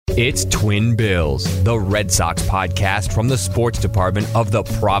It's Twin Bills, the Red Sox podcast from the sports department of the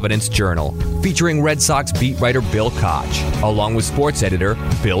Providence Journal, featuring Red Sox beat writer Bill Koch, along with sports editor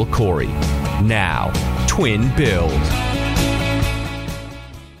Bill Koch. Now, Twin Bills.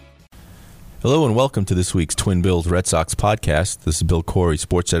 Hello and welcome to this week's Twin Bills Red Sox podcast. This is Bill Koch,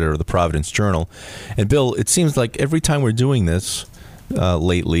 sports editor of the Providence Journal. And Bill, it seems like every time we're doing this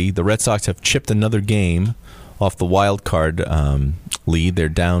lately, the Red Sox have chipped another game off the wildcard lead. They're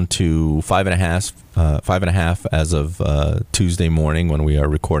down to 5.5 as of Tuesday morning when we are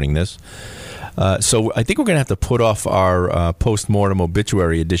recording this. So I think we're going to have to put off our post-mortem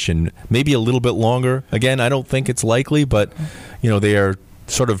obituary edition maybe a little bit longer. Again, I don't think it's likely, but they are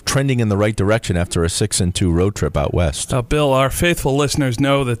sort of trending in the right direction after a 6-2 road trip out west. Bill, our faithful listeners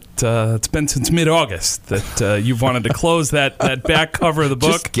know that it's been since mid-August that you've wanted to close that back cover of the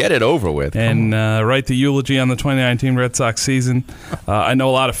book. Just get it over with. And write the eulogy on the 2019 Red Sox season. I know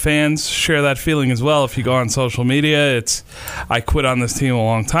a lot of fans share that feeling as well. If you go on social media, it's, I quit on this team a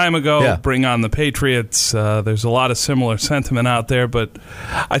long time ago, Yeah. Bring on the Patriots. There's a lot of similar sentiment out there, but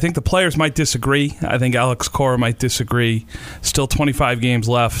I think the players might disagree. I think Alex Cora might disagree. Still 25 games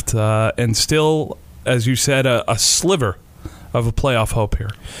left, and still, as you said, a sliver of a playoff hope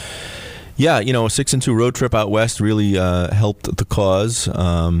here. Yeah, a 6-2 road trip out west really helped the cause.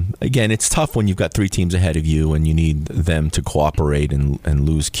 Again, it's tough when you've got three teams ahead of you and you need them to cooperate and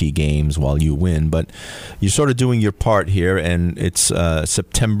lose key games while you win. But you're sort of doing your part here, and it's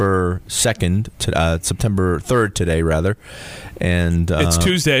September 2nd, September 3rd today, rather. And it's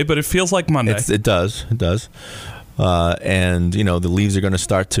Tuesday, but it feels like Monday. It does. And the leaves are going to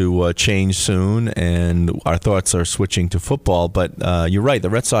start to change soon, and our thoughts are switching to football. But you're right, the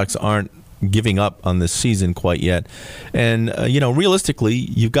Red Sox aren't giving up on this season quite yet. And, realistically,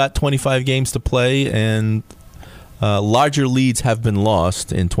 you've got 25 games to play, and larger leads have been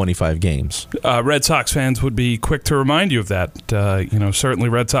lost in 25 games. Red Sox fans would be quick to remind you of that. Certainly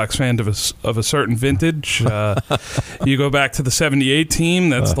Red Sox fans of a certain vintage. You go back to the 78 team,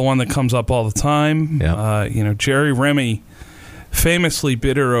 that's the one that comes up all the time. Yeah. Jerry Remy, famously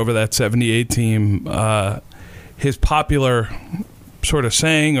bitter over that 78 team. His popular sort of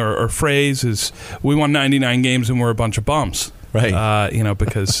saying or phrase is, we won 99 games and we're a bunch of bums. Right.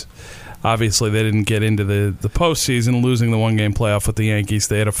 Because obviously they didn't get into the postseason, losing the one-game playoff with the Yankees.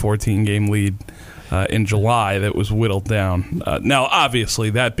 They had a 14-game lead in July that was whittled down. Now,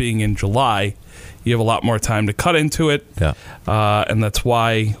 obviously, that being in July, you have a lot more time to cut into it. Yeah. And that's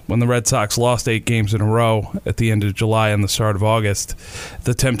why when the Red Sox lost 8 games in a row at the end of July and the start of August,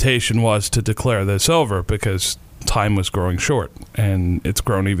 the temptation was to declare this over because time was growing short, and it's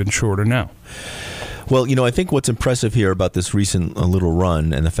grown even shorter now. Well, I think what's impressive here about this recent little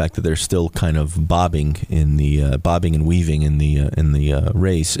run, and the fact that they're still kind of bobbing and weaving in the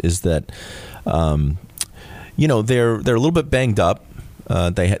race, is that they're a little bit banged up.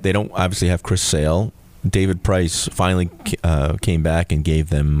 They don't obviously have Chris Sale. David Price finally came back and gave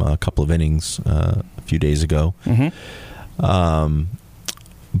them a couple of innings a few days ago. Mm-hmm.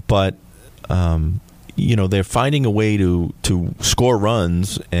 But they're finding a way to score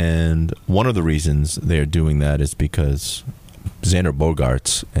runs, and one of the reasons they're doing that is because Xander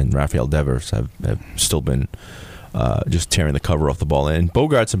Bogaerts and Rafael Devers have still been just tearing the cover off the ball. And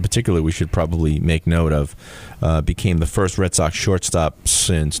Bogaerts in particular, we should probably make note of, became the first Red Sox shortstop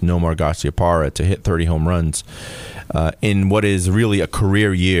since Nomar Garciaparra to hit 30 home runs in what is really a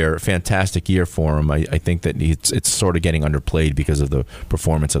career year, fantastic year for him. I think that it's sort of getting underplayed because of the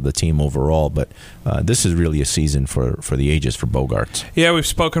performance of the team overall, but this is really a season for the ages for Bogaerts. Yeah, we've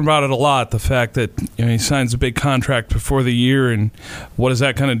spoken about it a lot, the fact that he signs a big contract before the year, and what is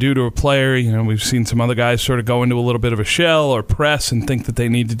that going to do to a player? We've seen some other guys sort of go into a little bit of a shell or press and think that they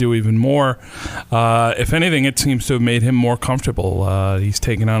need to do even more. If anything, it seems to have made him more comfortable. He's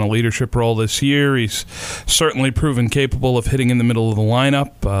taken on a leadership role this year. He's certainly proven capable of hitting in the middle of the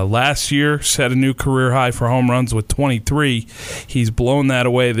lineup. Last year, set a new career high for home runs with 23. He's blown that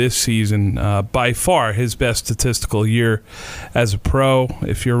away this season. By far his best statistical year as a pro.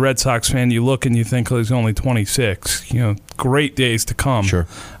 If you're a Red Sox fan, you look and you think, oh, he's only 26. Great days to come. Sure.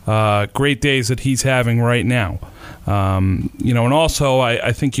 Great days that he's having right now. And also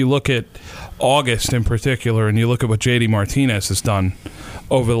I think you look at August in particular, and you look at what J.D. Martinez has done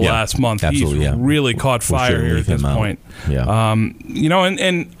over the last month. He's really caught fire here at this point. Yeah.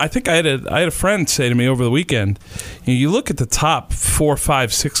 And I think I had a friend say to me over the weekend, you look at the top 4,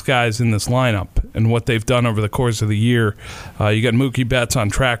 5, 6 guys in this lineup, and what they've done over the course of the year. You got Mookie Betts on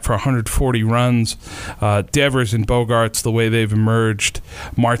track for 140 runs. Devers and Bogarts, the way they've emerged.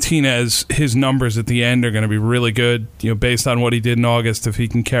 Martinez, his numbers at the end are going to be really good, based on what he did in August, if he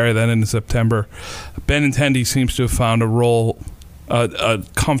can carry that into September. Benintendi seems to have found a role, a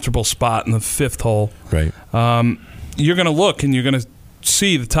comfortable spot in the fifth hole. Right. You're going to look and you're going to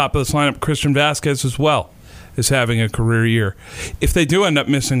see the top of this lineup. Christian Vasquez as well is having a career year. If they do end up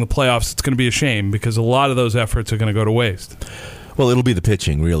missing the playoffs, it's going to be a shame because a lot of those efforts are going to go to waste. Well, it'll be the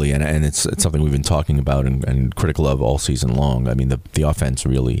pitching, really, and it's something we've been talking about and critical of all season long. I mean, the offense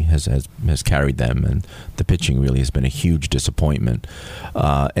really has carried them, and the pitching really has been a huge disappointment.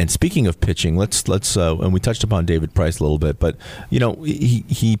 And speaking of pitching, let's and we touched upon David Price a little bit, but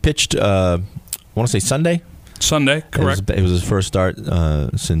he pitched. I want to say Sunday, correct. It was his first start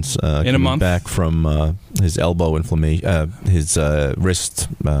since coming back from his elbow inflammation, his wrist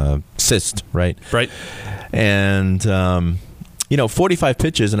cyst, right? Right. And 45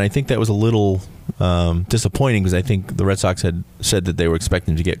 pitches, and I think that was a little disappointing because I think the Red Sox had said that they were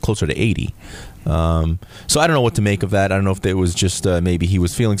expecting to get closer to 80. So I don't know what to make of that. I don't know if it was just maybe he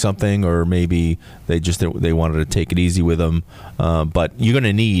was feeling something, or maybe they wanted to take it easy with him. But you're going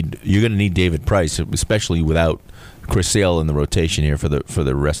to need David Price, especially without Chris Sale in the rotation here for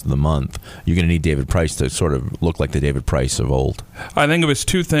the rest of the month. You're going to need David Price to sort of look like the David Price of old. I think it was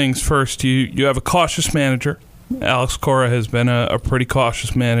two things. First, you have a cautious manager. Alex Cora has been a pretty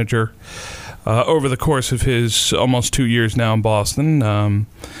cautious manager over the course of his almost 2 years now in Boston.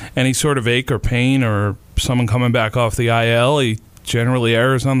 Any sort of ache or pain or someone coming back off the IL, he generally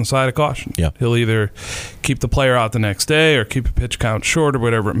errs on the side of caution. Yeah. He'll either keep the player out the next day or keep a pitch count short or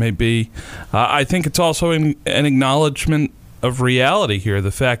whatever it may be. I think it's also an acknowledgement of reality here,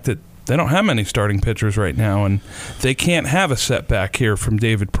 the fact that they don't have many starting pitchers right now, and they can't have a setback here from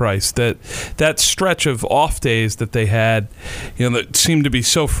David Price. That stretch of off days that they had, that seemed to be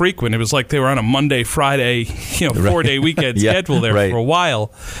so frequent. It was like they were on a Monday, Friday, 4-day weekend schedule there for a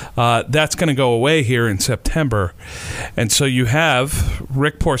while. That's going to go away here in September. And so you have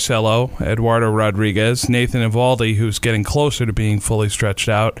Rick Porcello, Eduardo Rodriguez, Nathan Eovaldi, who's getting closer to being fully stretched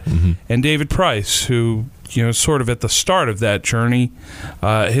out, and David Price, who sort of at the start of that journey.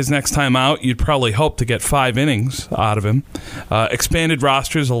 His next time out, you'd probably hope to get 5 innings out of him. Expanded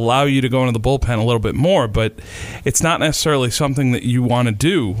rosters allow you to go into the bullpen a little bit more, but it's not necessarily something that you want to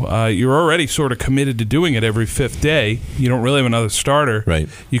do. You're already sort of committed to doing it every 5th day. You don't really have another starter. Right.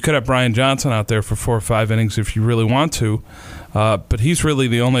 You could have Brian Johnson out there for 4 or 5 innings if you really want to, but he's really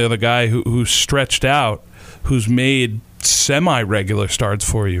the only other guy who's stretched out, who's made semi-regular starts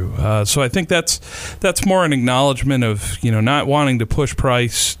for you. So I think that's more an acknowledgement of not wanting to push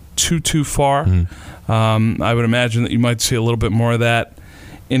Price too far. I would imagine that you might see a little bit more of that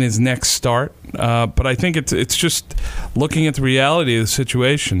in his next start. But I think it's just looking at the reality of the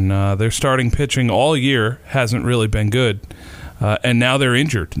situation. Their starting pitching all year hasn't really been good. And now they're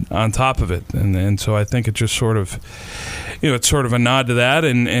injured on top of it. And so I think it just sort of, it's sort of a nod to that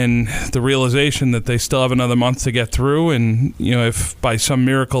and the realization that they still have another month to get through. And, if by some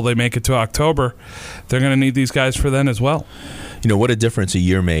miracle they make it to October, they're going to need these guys for then as well. What a difference a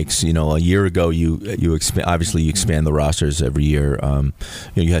year makes. A year ago, you expand the rosters every year.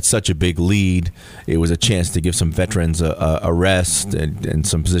 You had such a big lead. It was a chance to give some veterans a rest and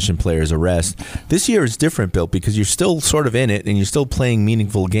some position players a rest. This year is different, Bill, because you're still sort of in it and you're still playing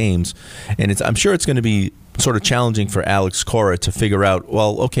meaningful games. And I'm sure it's going to be sort of challenging for Alex Cora to figure out,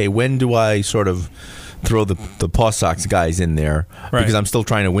 well, okay, when do I sort of throw the PawSox guys in there, right? Because I'm still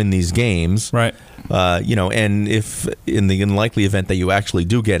trying to win these games, right? And if in the unlikely event that you actually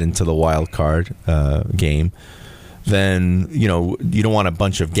do get into the wild card game, then you don't want a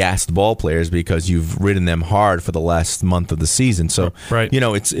bunch of gassed ball players because you've ridden them hard for the last month of the season. So right.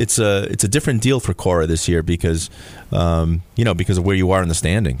 It's a different deal for Cora this year because because of where you are in the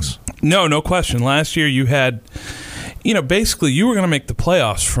standings. No question. Last year you had. Basically you were going to make the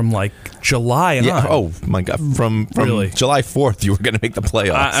playoffs from like July on. Oh my God! From really? July 4th, you were going to make the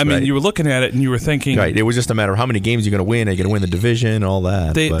playoffs. I mean, you were looking at it and you were thinking, right? It was just a matter of how many games you're going to win. Are you going to win the division? All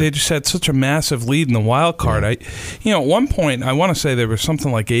that. They just had such a massive lead in the wild card. Yeah. At one point, I want to say there was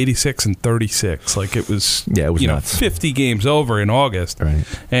something like 86-36. Like it was. Yeah, it was nuts. 50 games over in August. Right.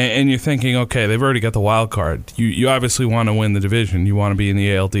 And you're thinking, okay, they've already got the wild card. You obviously want to win the division. You want to be in the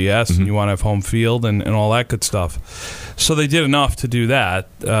ALDS and you want to have home field and all that good stuff. So they did enough to do that.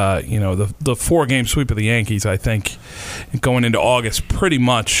 The 4-game sweep of the Yankees, I think, going into August, pretty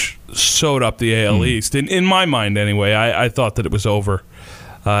much sewed up the AL East. In my mind, anyway, I thought that it was over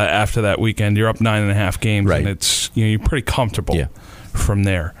after that weekend. You're up 9.5 games, right. And it's you're pretty comfortable from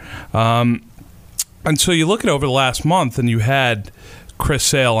there. And so you look at over the last month, and you had Chris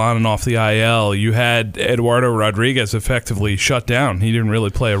Sale on and off the IL. You had Eduardo Rodriguez effectively shut down. He didn't really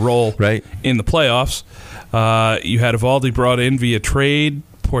play a role in the playoffs. You had Evaldi brought in via trade.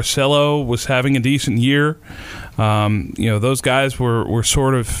 Porcello was having a decent year. Those guys were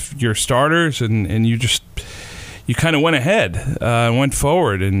sort of your starters, and you kind of went ahead and went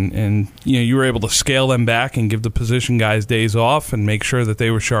forward, and you were able to scale them back and give the position guys days off and make sure that they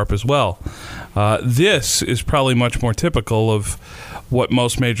were sharp as well. This is probably much more typical of what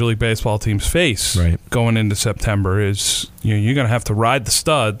most Major League Baseball teams face going into September. Is you're going to have to ride the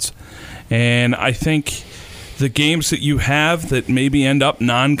studs, and I think the games that you have that maybe end up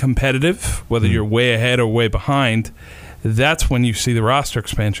non-competitive, whether you're way ahead or way behind, that's when you see the roster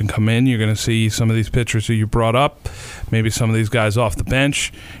expansion come in. You're going to see some of these pitchers who you brought up, maybe some of these guys off the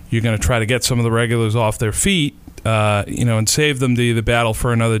bench. You're going to try to get some of the regulars off their feet, and save them to either battle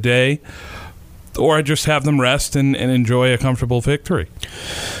for another day or just have them rest and enjoy a comfortable victory.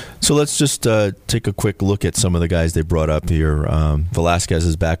 So let's just take a quick look at some of the guys they brought up here. Velasquez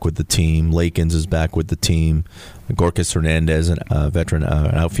is back with the team. Lakins is back with the team. Gorkis Hernandez, a veteran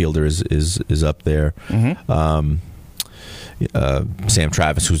outfielder, is up there. Mm-hmm. Sam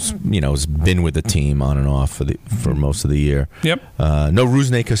Travis, who's has been with the team on and off for most of the year. Yep. No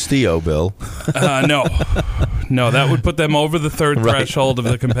Rusney Castillo, Bill. No, that would put them over the third threshold of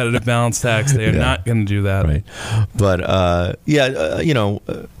the competitive balance tax. They are not going to do that. Right. But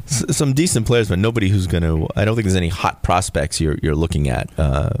some decent players, but nobody who's going to. I don't think there's any hot prospects you're looking at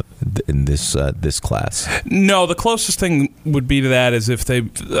in this class. No, the closest thing would be to that is if they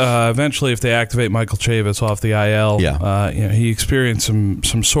eventually if they activate Michael Chavis off the IL. Yeah. He experienced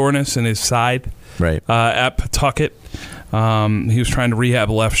some soreness in his side. Right. At Pawtucket. He was trying to rehab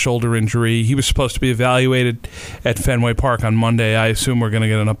a left shoulder injury. He was supposed to be evaluated at Fenway Park on Monday. I assume we're going to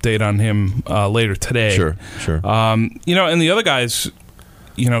get an update on him later today. Sure. And the other guys,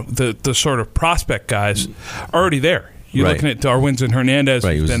 the sort of prospect guys, are already there. You're looking at Darwinzon Hernandez,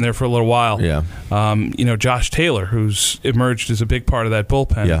 who's been there for a little while. Yeah. Josh Taylor, who's emerged as a big part of that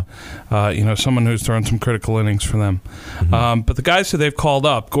bullpen. Yeah. Someone who's thrown some critical innings for them. Mm-hmm. But the guys who they've called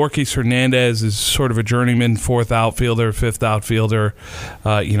up, Gorkis Hernandez is sort of a journeyman fifth outfielder.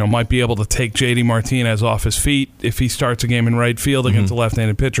 Might be able to take J.D. Martinez off his feet if he starts a game in right field against a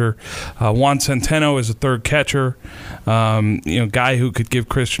left-handed pitcher. Juan Centeno is a third catcher. Guy who could give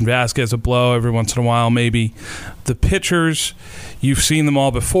Christian Vasquez a blow every once in a while, maybe. The pitchers, you've seen them all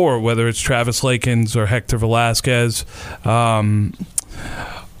before, whether it's Travis Lakins or Hector Velasquez, or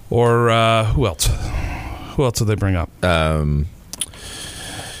who else? Who else did they bring up? Was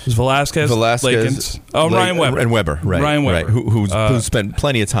Velasquez, Lakins? Oh, Ryan Weber. And Weber, right. Ryan Weber. Right. Who's spent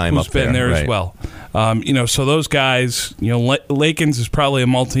plenty of time up there. Who's been there as well. So those guys, Lakins is probably a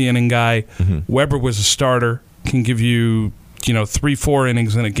multi-inning guy. Mm-hmm. Weber was a starter, can give you 3-4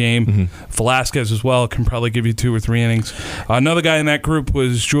 innings in a game. Mm-hmm. Velasquez as well can probably give you 2 or 3 innings. Another guy in that group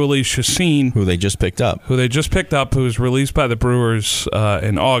was Julie Chassin, who they just picked up. Who was released by the Brewers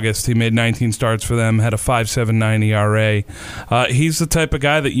in August. He made 19 starts for them, had a 5.79 ERA. He's the type of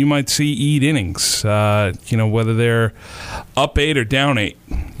guy that you might see eat innings. Whether they're up 8 or down 8.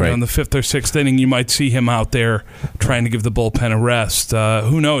 Right. In the 5th or 6th inning, you might see him out there trying to give the bullpen a rest.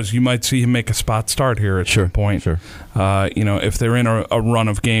 Who knows? You might see him make a spot start here at some point. Sure. If they're in a run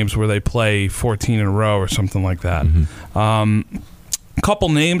of games where they play 14 in a row or something like that. Mm-hmm. A couple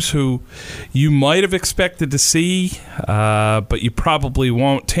names who you might have expected to see, but you probably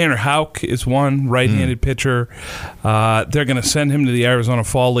won't. Tanner Houck is one, right-handed pitcher. They're going to send him to the Arizona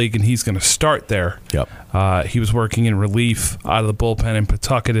Fall League, and he's going to start there. Yep. He was working in relief out of the bullpen in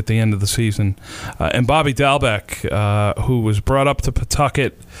Pawtucket at the end of the season. And Bobby Dalbec, who was brought up to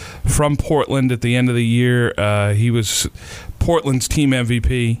Pawtucket from Portland at the end of the year. He was Portland's team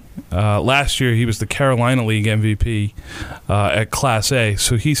MVP. Last year, he was the Carolina League MVP at Class A.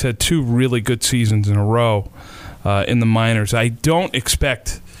 So he's had 2 really good seasons in a row in the minors. I don't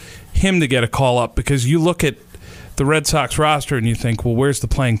expect him to get a call up because you look at the Red Sox roster and you think, well, where's the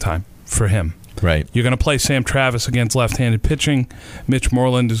playing time for him? Right. You're going to play Sam Travis against left-handed pitching. Mitch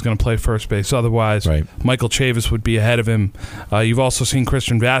Moreland is going to play first base otherwise. Right. Michael Chavis would be ahead of him. You've also seen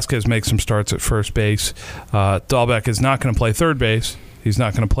Christian Vasquez make some starts at first base. Dalbec is not going to play third base. He's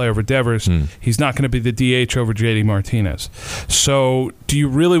not going to play over Devers. He's not going to be the DH over J.D. Martinez. So do you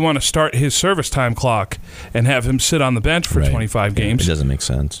really want to start his service time clock and have him sit on the bench for 25 games? It doesn't make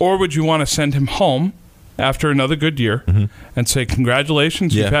sense. Or would you want to send him home after another good year and say,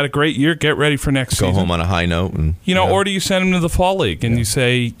 congratulations, you've had a great year, get ready for next season. Go home on a high note. And, or do you send him to the Fall League and you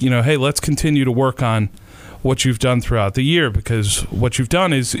say, hey, let's continue to work on what you've done throughout the year, because what you've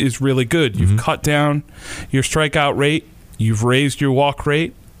done is really good. You've cut down your strikeout rate. You've raised your walk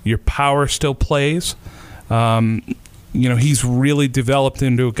rate. Your power still plays. He's really developed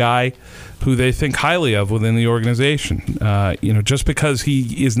into a guy who they think highly of within the organization. Just because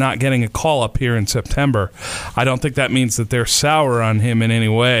he is not getting a call up here in September, I don't think that means that they're sour on him in any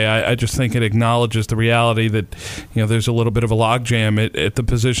way. I just think it acknowledges the reality that there's a little bit of a logjam at the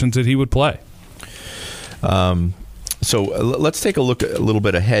positions that he would play. So let's take a look a little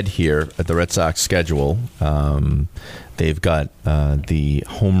bit ahead here at the Red Sox schedule. They've got the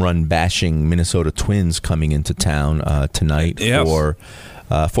home run bashing Minnesota Twins coming into town tonight for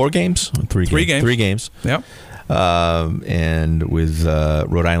 4 games? 3 games. 3 games. Yep. And with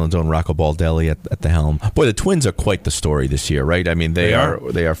Rhode Island's own Rocco Baldelli at the helm. Boy, the Twins are quite the story this year, right? I mean, they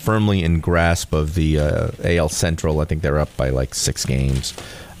are firmly in grasp of the AL Central. I think they're up by like 6 games.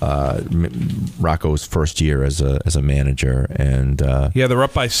 Rocco's first year as a manager, and they're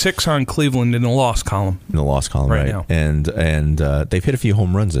up by 6 on Cleveland in the loss column. Right now. And they've hit a few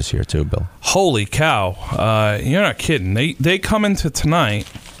home runs this year too, Bill. Holy cow! You're not kidding. They come into tonight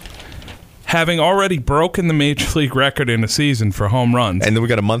having already broken the Major League record in a season for home runs. And then we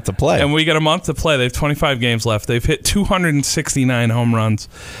got a month to play. They have 25 games left. They've hit 269 home runs.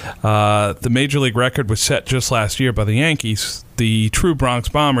 The Major League record was set just last year by the Yankees, the true Bronx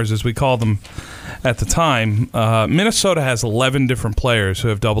Bombers, as we called them at the time. Minnesota has 11 different players who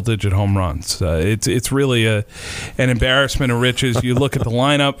have double-digit home runs. It's really an embarrassment of riches. You look at the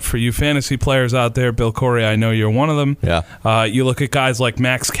lineup for you fantasy players out there. Bill Koch, I know you're one of them. Yeah. You look at guys like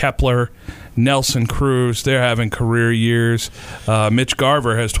Max Kepler, Nelson Cruz, they're having career years. Mitch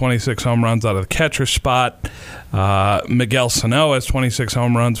Garver has 26 home runs out of the catcher spot. Miguel Sano has 26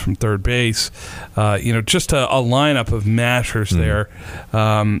 home runs from third base. Just a lineup of mashers there,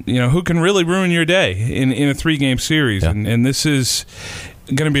 who can really ruin your day in a 3-game series. Yeah. And this is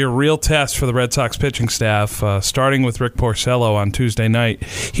going to be a real test for the Red Sox pitching staff, starting with Rick Porcello on Tuesday night.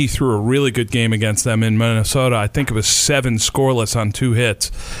 He threw a really good game against them in Minnesota. I think it was 7 scoreless on 2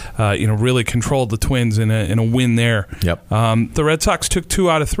 hits. Really controlled the Twins in a win there. Yep. The Red Sox took 2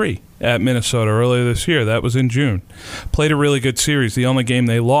 out of 3 at Minnesota earlier this year. That was in June. Played a really good series. The only game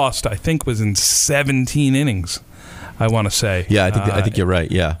they lost, I think, was in 17 innings. I want to say. Yeah, I think you're right.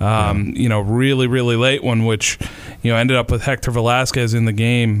 Yeah. Really, really late one, which ended up with Hector Velasquez in the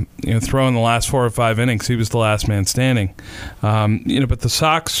game. Throwing the last 4 or 5 innings, he was the last man standing. But the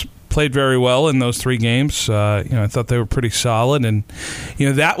Sox played very well in those 3 games. I thought they were pretty solid, and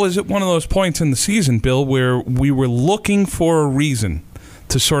that was at one of those points in the season, Bill, where we were looking for a reason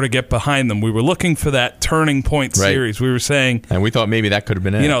to sort of get behind them. We were looking for that turning point series. We were saying... And we thought maybe that could have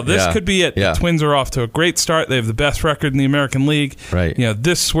been it. This could be it. Yeah. The Twins are off to a great start. They have the best record in the American League. Right.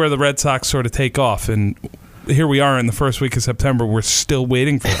 This is where the Red Sox sort of take off. And here we are in the first week of September. We're still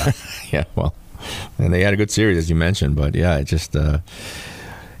waiting for that. Yeah, well, and they had a good series, as you mentioned. But, yeah, it just...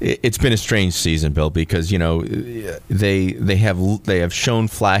 It's been a strange season, Bill, because they have shown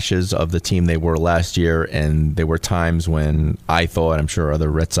flashes of the team they were last year, and there were times when I thought, I'm sure other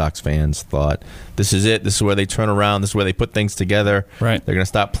Red Sox fans thought, this is it. This is where they turn around. This is where they put things together. Right. They're going to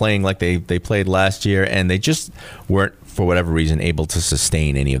stop playing like they played last year, and they just weren't, for whatever reason, able to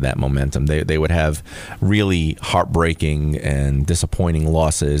sustain any of that momentum. They would have really heartbreaking and disappointing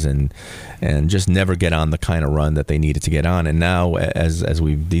losses, and just never get on the kind of run that they needed to get on. And now, as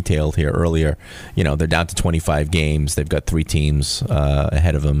we've detailed here earlier, they're down to 25 games. They've got 3 teams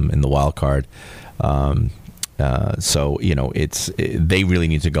ahead of them in the wild card. So they really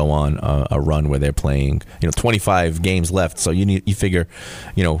need to go on a run where they're playing 25 games left. So you figure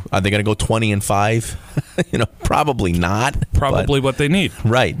are they going to go 20-5? Probably not. Probably what they need.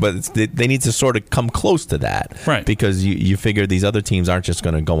 Right, but they need to sort of come close to that. Right, because you figure these other teams aren't just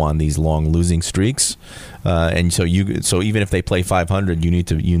going to go on these long losing streaks, and so even if they play 500, you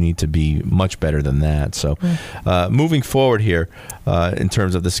need to be much better than that. So moving forward here in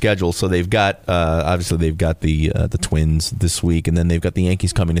terms of the schedule, so they've got obviously they've got the Twins this week, and then they've got the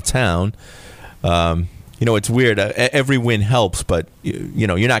Yankees coming to town. It's weird. Every win helps, but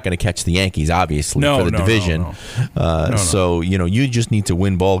you're not going to catch the Yankees, obviously, for the division. No. So you just need to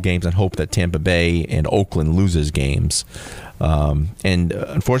win ball games and hope that Tampa Bay and Oakland loses games. And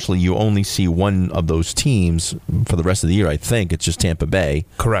unfortunately, you only see one of those teams for the rest of the year. I think it's just Tampa Bay.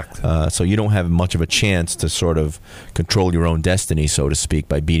 Correct. So you don't have much of a chance to sort of control your own destiny, so to speak,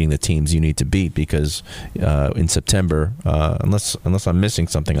 by beating the teams you need to beat. Because in September, unless I'm missing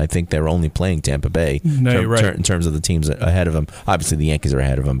something, I think they're only playing Tampa Bay. No, you're right. In terms of the teams ahead of them. Obviously, obviously the Yankees are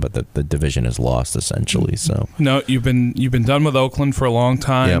ahead of them, but the division is lost essentially. So no, you've been done with Oakland for a long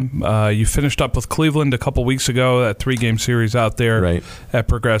time. Yep. You finished up with Cleveland a couple weeks ago, that 3-game series out there at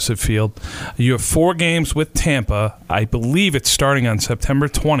Progressive Field. You have 4 games with Tampa. I believe it's starting on September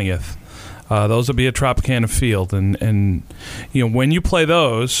 20th. Those will be at Tropicana Field, and when you play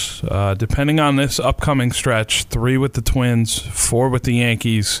those, depending on this upcoming stretch, 3 with the Twins, 4 with the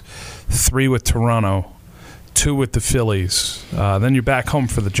Yankees, 3 with Toronto, 2 with the Phillies. Then you're back home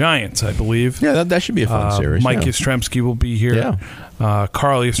for the Giants, I believe. Yeah, that should be a fun series. Mike Yastrzemski will be here. Yeah.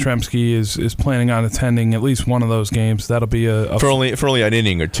 Carl Yastrzemski is planning on attending at least one of those games. That'll be for only an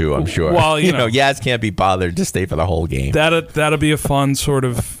inning or 2, I'm sure. Well, Yaz can't be bothered to stay for the whole game. That'll be a fun sort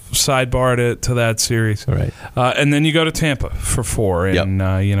of sidebar to that series. Right. And then you go to Tampa for 4, and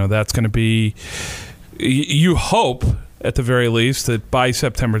that's going to be. You hope, at the very least, that by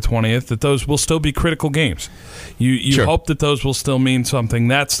September 20th, that those will still be critical games. You Sure. hope that those will still mean something.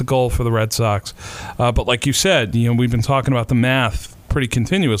 That's the goal for the Red Sox. But like you said, we've been talking about the math pretty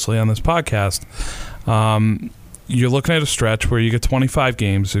continuously on this podcast. You're looking at a stretch where you get 25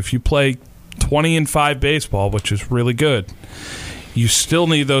 games. If you play 20-5 baseball, which is really good, you still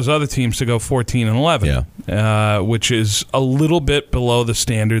need those other teams to go 14-11, which is a little bit below the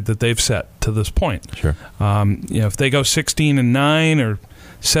standard that they've set to this point. Sure. If they go 16-9 or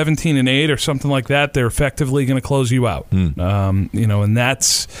 17-8 or something like that, they're effectively going to close you out. And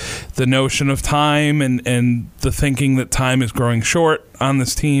that's the notion of time and the thinking that time is growing short on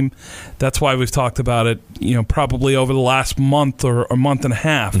this team. That's why we've talked about it, probably over the last month or a month and a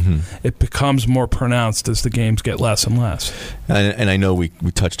half. It becomes more pronounced as the games get less and less. And I know we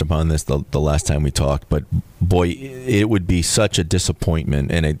touched upon this the last time we talked, but boy, it would be such a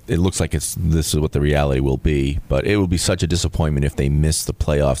disappointment, and it looks like this is what the reality will be, but it would be such a disappointment if they miss the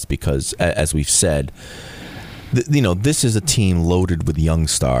playoffs because, as we've said, this is a team loaded with young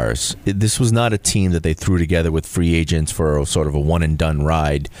stars. This was not a team that they threw together with free agents for a sort of a one-and-done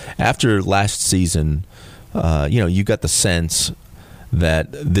ride. After last season, you got the sense that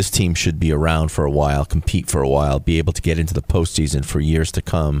this team should be around for a while, compete for a while, be able to get into the postseason for years to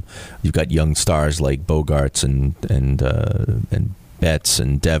come. You've got young stars like Bogarts and Betts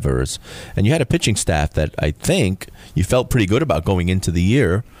and Devers, and you had a pitching staff that I think you felt pretty good about going into the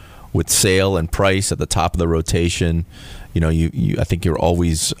year. With Sale and Price at the top of the rotation, I think you're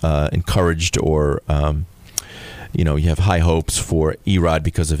always encouraged, or you have high hopes for Erod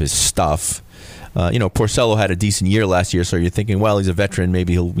because of his stuff. Porcello had a decent year last year, so you're thinking, well, he's a veteran,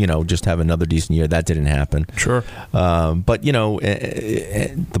 maybe he'll just have another decent year. That didn't happen. Sure. But the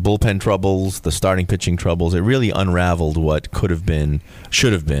bullpen troubles, the starting pitching troubles, it really unraveled what should have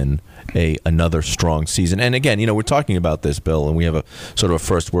been another strong season. And again, we're talking about this, Bill, and we have a sort of a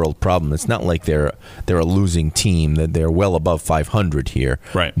first world problem. It's not like they're a losing team, that they're well above 500 here.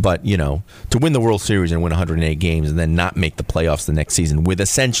 Right. But, to win the World Series and win 108 games and then not make the playoffs the next season with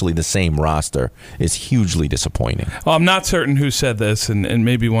essentially the same roster is hugely disappointing. Well, I'm not certain who said this, and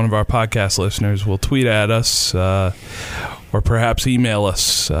maybe one of our podcast listeners will tweet at us or perhaps email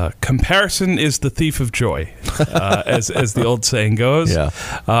us. Comparison is the thief of joy, as the old saying goes.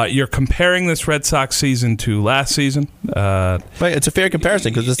 Yeah. You're comparing this Red Sox season to last season. Right, it's a fair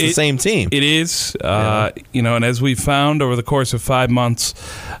comparison because it's the same team. It is. And as we've found over the course of 5 months,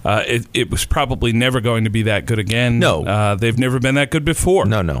 it was probably never going to be that good again. No. They've never been that good before.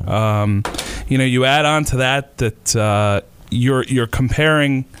 No. You add on to that you're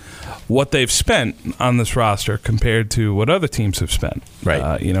comparing what they've spent on this roster compared to what other teams have spent.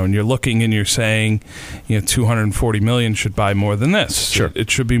 Right. And you're looking and you're saying, $240 million should buy more than this. Sure.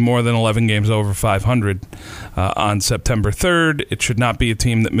 It should be more than 11 games over 500 on September 3rd. It should not be a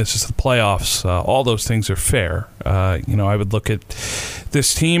team that misses the playoffs. All those things are fair. I would look at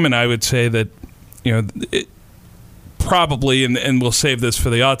this team and I would say that, probably, and we'll save this for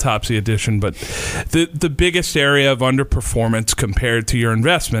the autopsy edition, but the biggest area of underperformance compared to your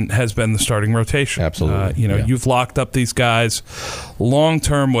investment has been the starting rotation. Absolutely. You've locked up these guys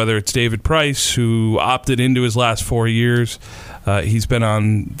long-term, whether it's David Price, who opted into his last 4 years. He's been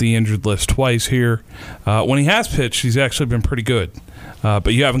on the injured list twice here. When he has pitched, he's actually been pretty good.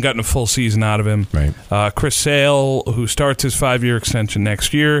 But you haven't gotten a full season out of him. Right. Chris Sale, who starts his 5-year extension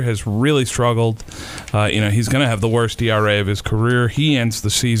next year, has really struggled. He's going to have the worst ERA of his career. He ends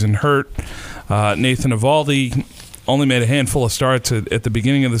the season hurt. Nathan Eovaldi only made a handful of starts at the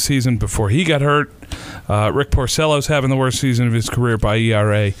beginning of the season before he got hurt. Rick Porcello's having the worst season of his career by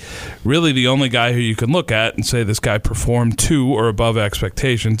ERA. Really, the only guy who you can look at and say this guy performed to or above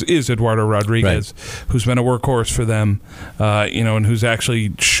expectations is Eduardo Rodriguez, who's been a workhorse for them, and who's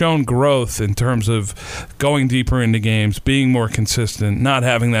actually shown growth in terms of going deeper into games, being more consistent, not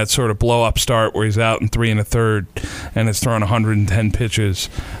having that sort of blow-up start where he's out in 3 1/3 and is throwing 110 pitches.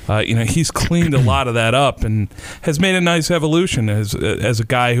 He's cleaned a lot of that up and has made a nice evolution as a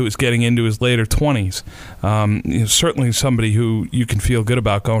guy who is getting into his later 20s. Certainly somebody who you can feel good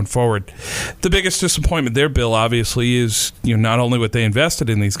about going forward. The biggest disappointment there, Bill, obviously, is not only what they invested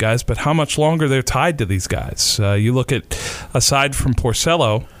in these guys, but how much longer they're tied to these guys. You look at, aside from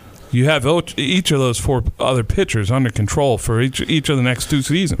Porcello, you have each of those 4 other pitchers under control for each of the next 2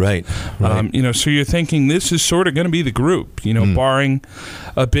 seasons. Right. So you're thinking this is sort of going to be the group, barring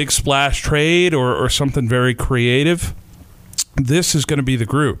a big splash trade or something very creative. This is going to be the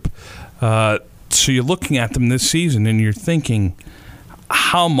group. So you're looking at them this season and you're thinking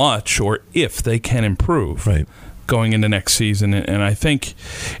how much or if they can improve going into next season. And I think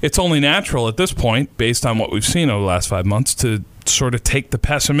it's only natural at this point, based on what we've seen over the last 5 months, to sort of take the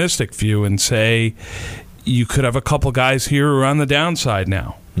pessimistic view and say you could have a couple guys here who are on the downside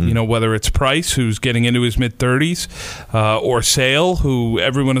now. Whether it's Price, who's getting into his mid-30s, or Sale, who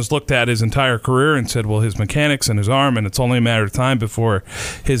everyone has looked at his entire career and said, well, his mechanics and his arm, and it's only a matter of time before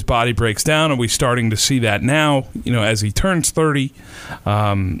his body breaks down. Are we starting to see that now, as he turns 30?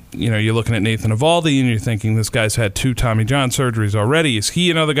 You're looking at Nathan Eovaldi, and you're thinking this guy's had 2 Tommy John surgeries already. Is he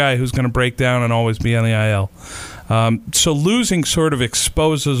another guy who's going to break down and always be on the IL? So losing sort of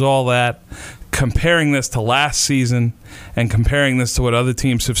exposes all that. Comparing this to last season and comparing this to what other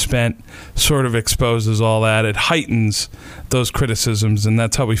teams have spent sort of exposes all that. It heightens those criticisms, and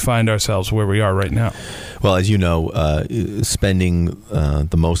that's how we find ourselves where we are right now. Well, as you know, spending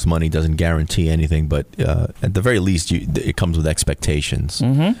the most money doesn't guarantee anything, but at the very least, it comes with expectations.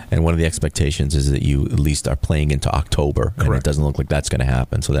 And one of the expectations is that you at least are playing into October, and it doesn't look like that's going to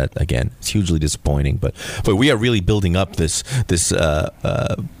happen. So that, again, is hugely disappointing. But we are really building up this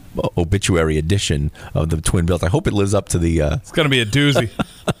obituary edition of the Twin Bills. I hope it lives up to the... It's going to be a doozy.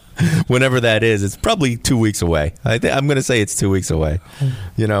 Whenever that is, it's probably 2 weeks away. I'm going to say it's 2 weeks away.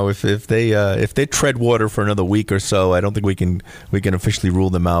 If they tread water for another week or so, I don't think we can officially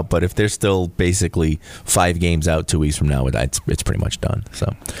rule them out. But if they're still basically 5 games out 2 weeks from now, it's pretty much done.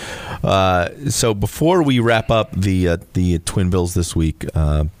 So before we wrap up the Twin Bills this week,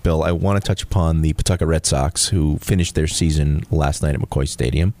 Bill, I want to touch upon the Pawtucket Red Sox, who finished their season last night at McCoy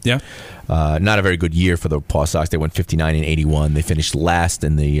Stadium. Yeah. Not a very good year for the PawSox. They went 59-81. They finished last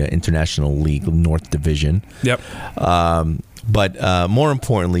in the International League North Division. Yep. But more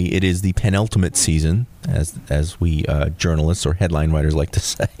importantly, it is the penultimate season, as we journalists or headline writers like to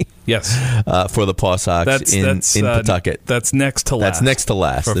say. Yes. For the PawSox in Pawtucket. That's next to last. That's next to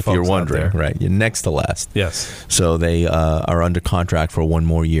last, if you're wondering. Right. You're next to last. Yes. So they are under contract for 1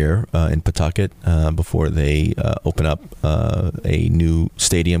 more year in Pawtucket before they open up a new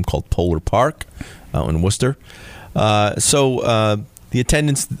stadium called Polar Park out in Worcester. The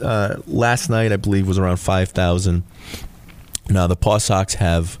attendance last night, I believe, was around 5,000. Now, the PawSox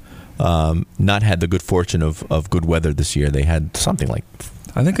have not had the good fortune of good weather this year. They had something like...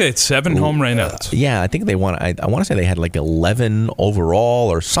 I think they had 7 home rainouts. I think they want. I want to say they had like 11 overall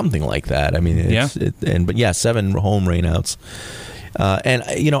or something like that. I mean, 7 home rainouts. And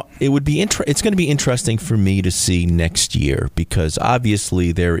it would be it's going to be interesting for me to see next year, because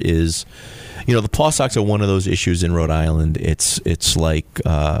obviously there is, the PawSox are one of those issues in Rhode Island. It's like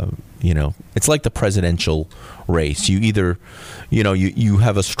it's like the presidential race. You either you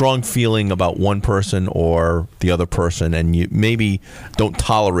have a strong feeling about one person or the other person, and you maybe don't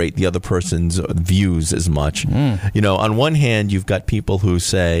tolerate the other person's views as much. On one hand, you've got people who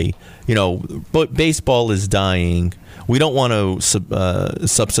say, but baseball is dying. We don't want to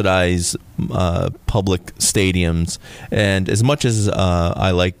subsidize public stadiums, and as much as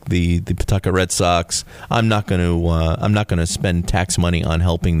I like the Pawtucket Red Sox, I'm not going to spend tax money on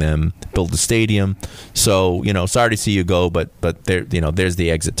helping them build a stadium. So sorry to see you go, but there there's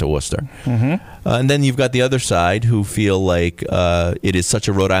the exit to Worcester. And then you've got the other side who feel like it is such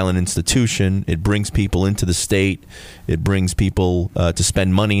a Rhode Island institution. It brings people into the state. It brings people to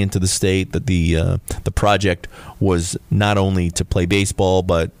spend money into the state. That the project was not only to play baseball,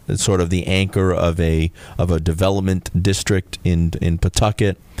 but sort of the anchor of a development district in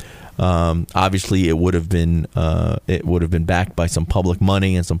Pawtucket. Obviously, it would have been backed by some public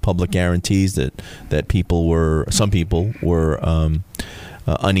money and some public guarantees that some people were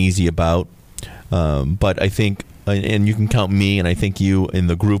uneasy about. But I think and you can count me, and I think you in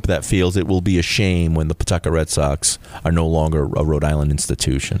the group that feels it will be a shame when the Pawtucket Red Sox are no longer a Rhode Island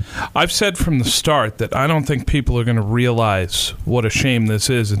institution. I've said from the start that I don't think people are going to realize what a shame this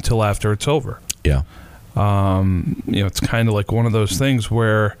is until after it's over. Yeah. It's kind of like one of those things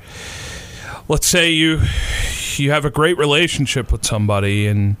where, let's say you have a great relationship with somebody,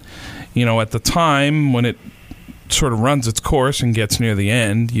 and at the time when it sort of runs its course and gets near the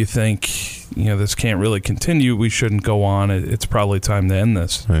end, you think, this can't really continue. We shouldn't go on. It's probably time to end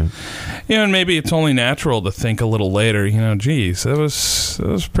this. Right. And maybe it's only natural to think a little later, geez, that was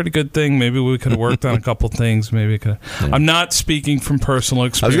a pretty good thing. Maybe we could have worked on a couple things. Maybe could. Yeah. I'm not speaking from personal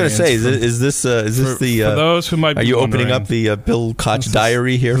experience. I was going to say, is this for those who might be are you wondering, opening up the Bill Koch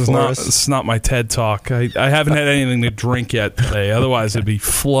diary here for us? It's not my TED Talk. I haven't had anything to drink yet today. Otherwise, it'd be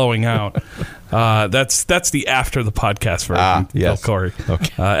flowing out. That's the after the podcast version, yes. Bill Corey,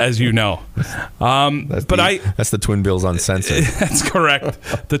 okay. As you know. That's the Twin Bills Uncensored. That's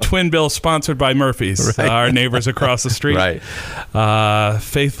correct. The Twin Bill sponsored by Murphy's, right. Our neighbors across the street. Right.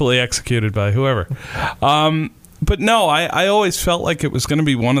 Faithfully executed by whoever. But no, I always felt like it was going to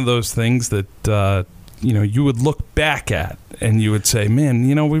be one of those things that you would look back at and you would say, man,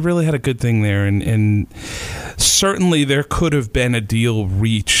 we really had a good thing there. And certainly there could have been a deal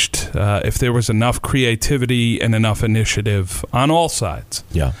reached if there was enough creativity and enough initiative on all sides.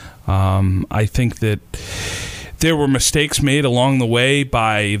 Yeah. I think that there were mistakes made along the way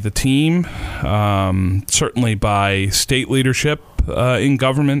by the team, certainly by state leadership in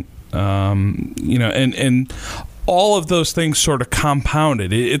government, and all of those things sort of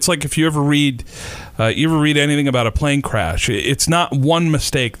compounded. It's like if you ever read anything about a plane crash, it's not one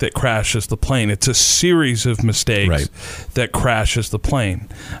mistake that crashes the plane. It's a series of mistakes that crashes the plane.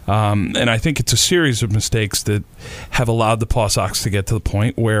 And I think it's a series of mistakes that have allowed the PawSox to get to the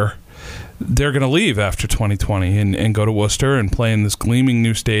point where they're going to leave after 2020 and go to Worcester and play in this gleaming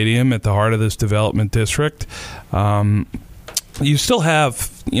new stadium at the heart of this development district. You still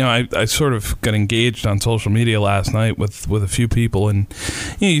have, I sort of got engaged on social media last night with a few people, and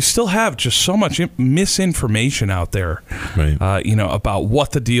you still have just so much misinformation out there, right. About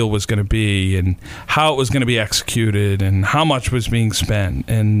what the deal was going to be and how it was going to be executed and how much was being spent.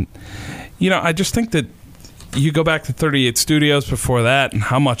 And, I just think that you go back to 38 Studios before that and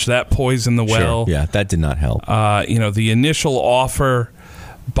how much that poisoned the well. Sure. Yeah, that did not help. The initial offer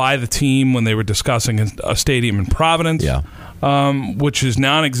by the team when they were discussing a stadium in Providence. Yeah. Which is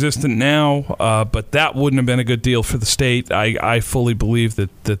non-existent now, but that wouldn't have been a good deal for the state. I fully believe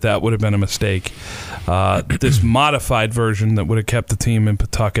that would have been a mistake. This modified version that would have kept the team in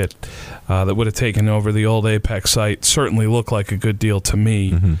Pawtucket, that would have taken over the old Apex site, certainly looked like a good deal to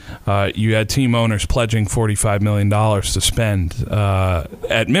me. Mm-hmm. You had team owners pledging $45 million to spend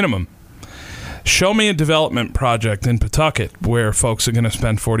at minimum. Show me a development project in Pawtucket where folks are going to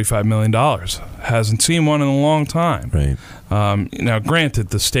spend $45 million. Hasn't seen one in a long time. Right. Now, granted,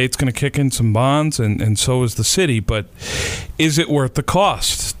 the state's going to kick in some bonds, and so is the city, but is it worth the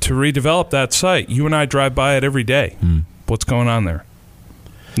cost to redevelop that site? You and I drive by it every day. What's going on there?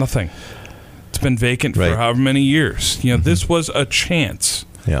 Nothing. It's been vacant for however many years. This was a chance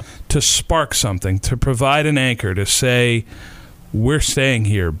to spark something, to provide an anchor, to say, we're staying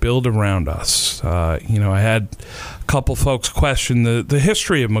here, build around us. I had a couple folks question the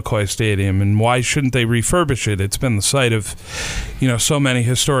history of McCoy Stadium and why shouldn't they refurbish it? It's been the site of, so many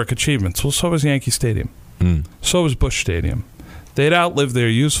historic achievements. Well, so was Yankee Stadium. So was Busch Stadium. They'd outlived their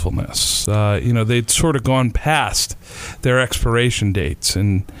usefulness. They'd sort of gone past their expiration dates.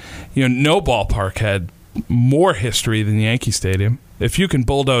 And, no ballpark had more history than Yankee Stadium. If you can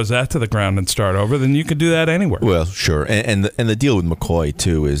bulldoze that to the ground and start over, then you can do that anywhere. Well, sure. And the deal with McCoy,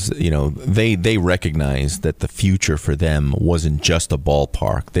 too, is, they recognized that the future for them wasn't just a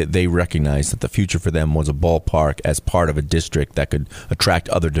ballpark. They recognized that the future for them was a ballpark as part of a district that could attract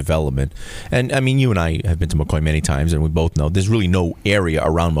other development. And, I mean, you and I have been to McCoy many times, and we both know there's really no area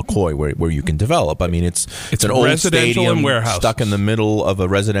around McCoy where you can develop. I mean, it's an old stadium stuck in the middle of a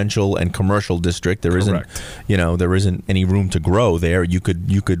residential and commercial district. There isn't, there isn't any room to grow there. You could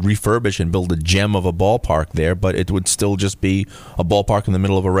refurbish and build a gem of a ballpark there, but it would still just be a ballpark in the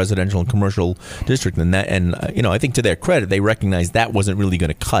middle of a residential and commercial district. And I think to their credit, they recognized that wasn't really going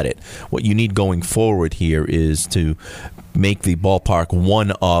to cut it. What you need going forward here is to make the ballpark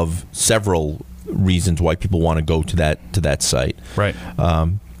one of several reasons why people want to go to that site. Right.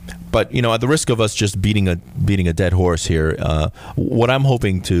 But at the risk of us just beating a dead horse here, what I'm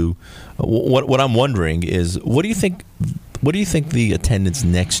wondering is, what do you think the attendance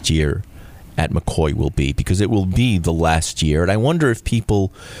next year at McCoy will be, because it will be the last year. And I wonder if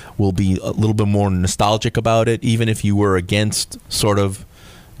people will be a little bit more nostalgic about it, even if you were against sort of,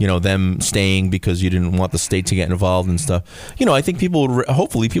 them staying because you didn't want the state to get involved and stuff. I think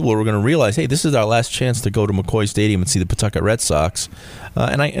hopefully people are going to realize, hey, this is our last chance to go to McCoy Stadium and see the Pawtucket Red Sox.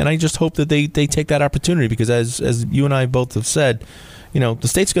 And I just hope that they take that opportunity, because as you and I both have said, the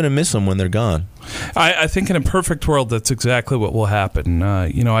state's going to miss them when they're gone. I think in a perfect world, that's exactly what will happen.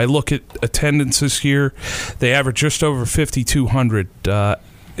 I look at attendance this year. They average just over 5,200.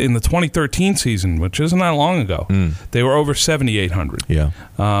 In the 2013 season, which isn't that long ago, they were over 7,800. Yeah.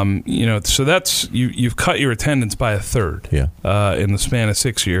 So that's you've cut your attendance by a third. Yeah. In the span of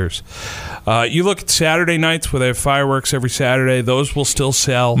 6 years. You look at Saturday nights where they have fireworks every Saturday; those will still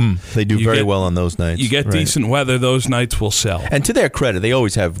sell. They do very well on those nights. You get decent weather; those nights will sell. And to their credit, they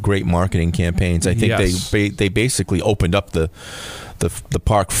always have great marketing campaigns. I think they basically opened up the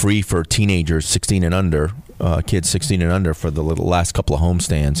park free for teenagers 16 and under. Kids 16 and under for the last couple of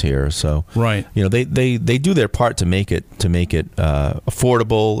homestands here. So right, they do their part to make it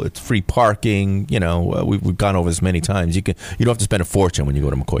affordable. It's free parking. We've gone over this many times. You don't have to spend a fortune when you go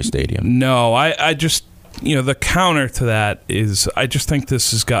to McCoy Stadium. No, I just the counter to that is I just think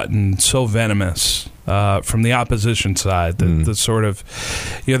this has gotten so venomous from the opposition side that the sort of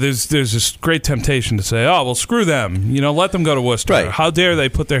there's this great temptation to say, oh well, screw them, let them go to Worcester. Right. How dare they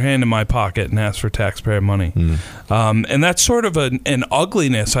put their hand in my pocket and ask for taxpayer money? And that's sort of an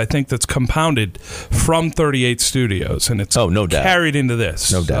ugliness, I think, that's compounded from 38 Studios, and it's no doubt carried into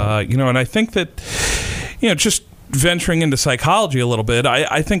this. No doubt. And I think that just venturing into psychology a little bit,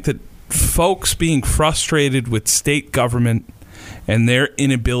 I think that folks being frustrated with state government and their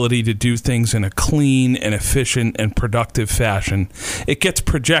inability to do things in a clean and efficient and productive fashion, it gets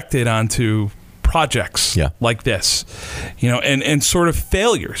projected onto projects like this, and sort of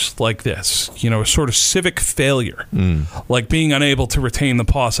failures like this, a sort of civic failure, like being unable to retain the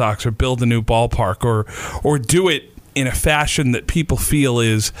PawSox or build a new ballpark or do it in a fashion that people feel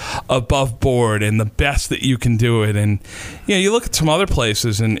is above board and the best that you can do it. And you look at some other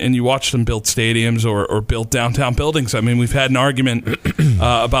places and you watch them build stadiums or build downtown buildings. I mean, we've had an argument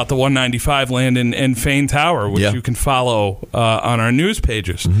about the 195 land in Fane Tower, which you can follow on our news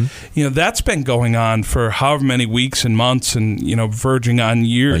pages. That's been going on for however many weeks and months and verging on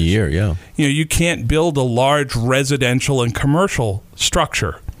years. A year. You can't build a large residential and commercial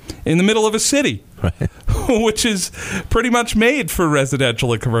structure in the middle of a city. Right. Which is pretty much made for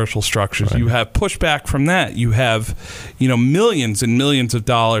residential and commercial structures. Right. You have pushback from that. You have, millions and millions of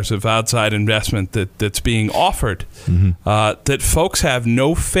dollars of outside investment that's being offered that folks have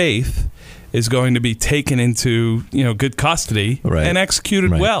no faith is going to be taken into good custody and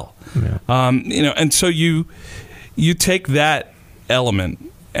executed well. Yeah. And so you take that element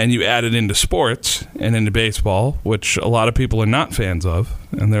and you add it into sports and into baseball, which a lot of people are not fans of,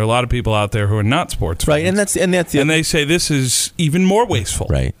 and there are a lot of people out there who are not sports fans. Right, and they say this is even more wasteful.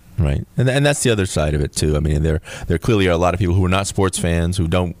 Right, and that's the other side of it too. I mean, there clearly are a lot of people who are not sports fans who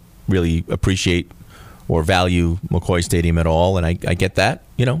don't really appreciate or value McCoy Stadium at all, and I get that.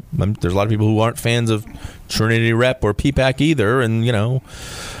 There's a lot of people who aren't fans of Trinity Rep or PPAC either, and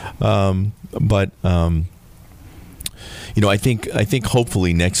I think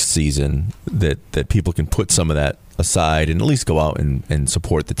hopefully next season that people can put some of that aside and at least go out and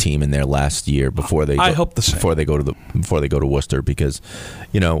support the team in their last year before they go to Worcester, because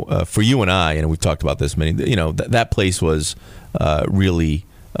for you and I, and we've talked about this many, that place was really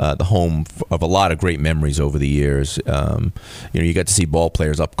the home of a lot of great memories over the years. You got to see ball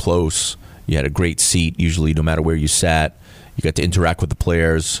players up close. You had a great seat usually no matter where you sat. You got to interact with the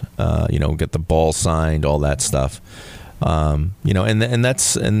players, get the ball signed, all that stuff. And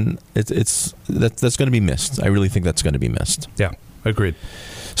that's going to be missed. I really think that's going to be missed. Yeah, agreed.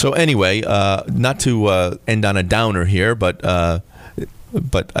 So anyway, not to end on a downer here, but the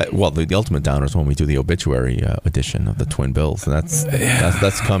ultimate downer is when we do the obituary edition of the Twin Bills, and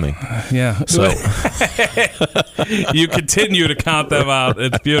that's coming. Yeah. So you continue to count them out.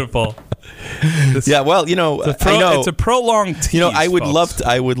 It's beautiful. I know it's a prolonged tease, I would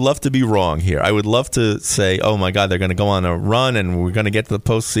love to be wrong here. I would love to say, oh my God, they're going to go on a run and we're going to get to the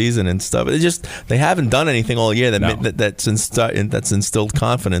postseason and stuff. They haven't done anything all year that's instilled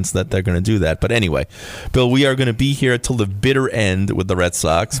confidence that they're going to do that. But anyway, Bill, we are going to be here till the bitter end with the Red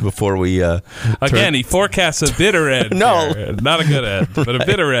Sox before we again. He forecasts a bitter end. No, here. Not a good end, but a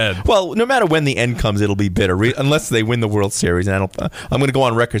bitter end. Well, no matter when the end comes, it'll be bitter unless they win the World Series. And I'm going to go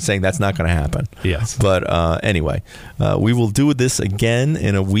on record saying that's not going to happen. Yes. But anyway, we will do this again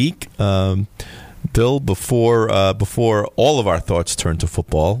in a week. Bill, before all of our thoughts turn to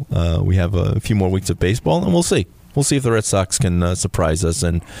football, we have a few more weeks of baseball, and we'll see. We'll see if the Red Sox can surprise us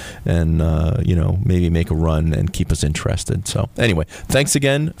and maybe make a run and keep us interested. So anyway, thanks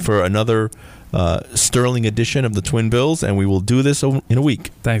again for another sterling edition of the Twin Bills, and we will do this in a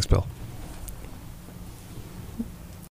week. Thanks, Bill.